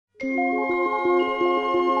So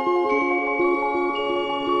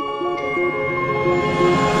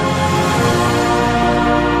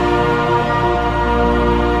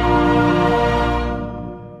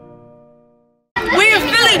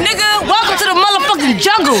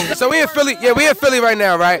we in Philly, yeah, we in Philly right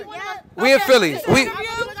now, right? We in Philly.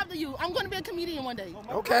 I'm gonna be a comedian one day.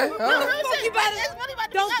 Okay.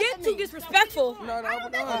 Don't get too disrespectful.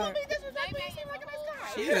 No.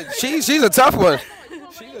 She's a tough one.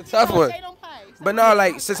 She's a tough one. But no,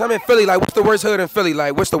 like since I'm in Philly, like what's the worst hood in Philly?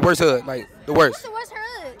 Like what's the worst hood? Like the worst. What's the worst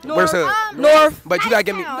hood? Worst hood. North. But you gotta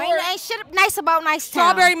give me. Ain't shit nice about nice town.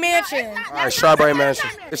 Strawberry Mansion. All right, Strawberry Mansion.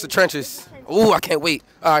 It's the trenches. Ooh, I can't wait.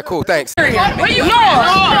 All right, cool. Thanks. Where you North.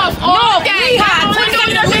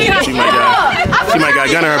 She might got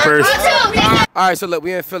a gun in her purse. All right, so look,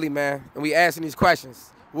 we in Philly, man, and we asking these questions.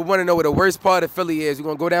 We want to know where the worst part of Philly is. We're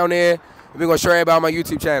gonna go down there, and we're gonna show everybody on my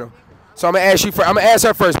YouTube channel. So I'm gonna ask you. I'm gonna ask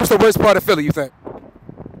her first. What's the worst part of Philly? You think?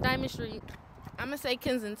 Diamond Street. I'm gonna say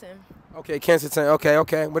Kensington. Okay, Kensington.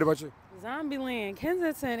 Okay. What about you? Zombieland,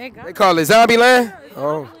 Kensington. They call it Zombieland.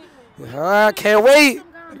 Oh, I can't wait.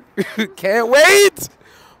 Can't wait.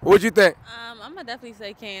 What'd you think? I'm gonna definitely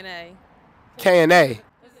say K&A. K&A.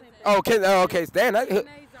 Oh, okay. Damn,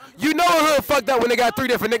 you know a hood fucked up when they got 3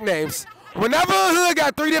 different nicknames. Whenever a hood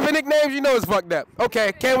got 3 different nicknames, you know it's fucked up.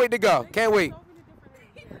 Okay, can't wait to go. Can't wait.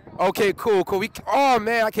 Okay, cool. Oh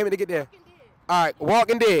man, I can't wait to get there. All right,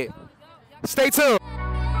 Walking Dead. Stay tuned.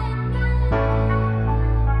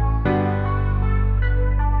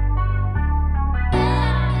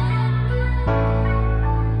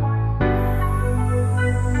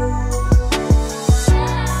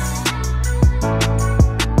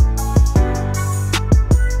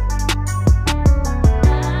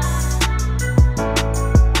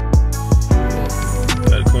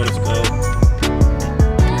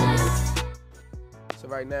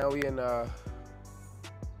 Right now we in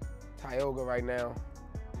Tioga right now.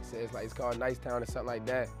 It's called Nicetown or something like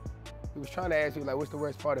that. We was trying to ask you like what's the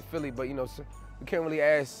worst part of Philly, but you know we can't really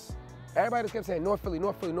ask. Everybody just kept saying North Philly.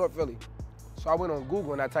 So I went on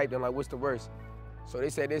Google and I typed in like what's the worst. So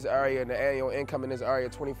they said this area, the annual income in this area,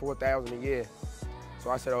 $24,000 a year.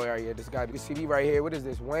 So I said, oh yeah, this guy, you see me right here. What is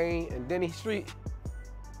this? Wayne and Denny Street.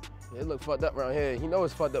 Yeah, it look fucked up around here. You know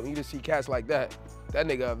it's fucked up when you just see cats like that. That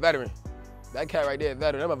nigga a veteran. That cat right there,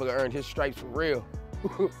 veteran, that motherfucker earned his stripes for real.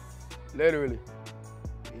 Literally.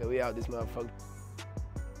 Yeah, we out this motherfucker.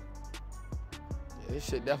 Yeah, this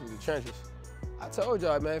shit definitely the trenches. I told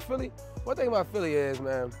y'all, man, Philly, one thing about Philly is,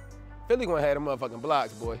 man, Philly gonna have them motherfucking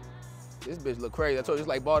blocks, boy. This bitch look crazy. I told you it's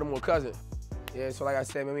like Baltimore cousin. Yeah, so like I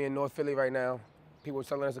said, man, we in North Philly right now. People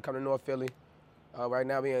telling us to come to North Philly. Right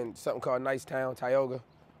now we in something called Nicetown, Tioga.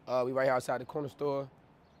 We right here outside the corner store,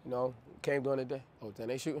 you know. Came during the day. Oh, damn,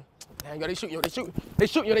 they shooting. Damn, yo, they shooting.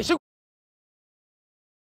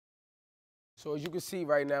 So as you can see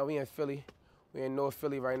right now, we in Philly. We in North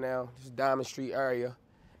Philly right now. This is Diamond Street area.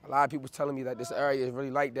 A lot of people telling me that this area is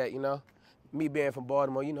really like that, you know. Me being from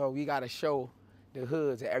Baltimore, you know, we gotta show the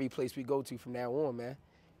hoods at every place we go to from now on, man.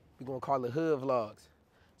 We gonna call it hood vlogs.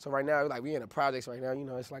 So right now, like we in the projects right now, you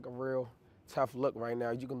know, it's like a real tough look right now.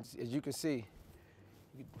 As you can see,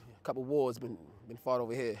 a couple wars been fought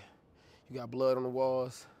over here. You got blood on the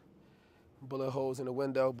walls, bullet holes in the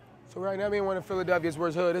window. So right now, one in Philadelphia's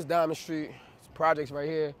worst hood. It's Diamond Street. It's projects right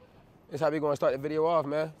here. That's how we gonna start the video off,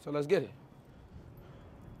 man. So let's get it.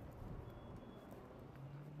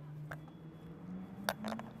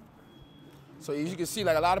 So as you can see,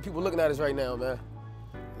 like a lot of people looking at us right now, man.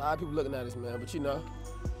 A lot of people looking at us, man. But you know,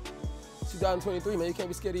 2023, man, you can't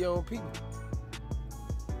be scared of your own people.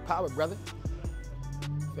 Power, brother.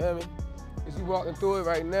 Feel me? As you walking through it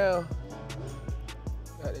right now,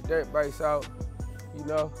 got the dirt bikes out, you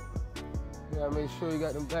know. You gotta make sure you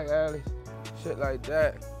got them back alleys, shit like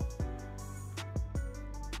that.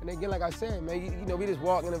 And again, like I said, man, you know, we just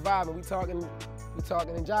walking and vibing, we talking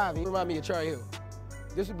and jiving. You remind me of Cherry Hill.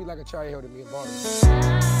 This would be like a Cherry Hill to me in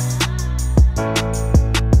Baltimore.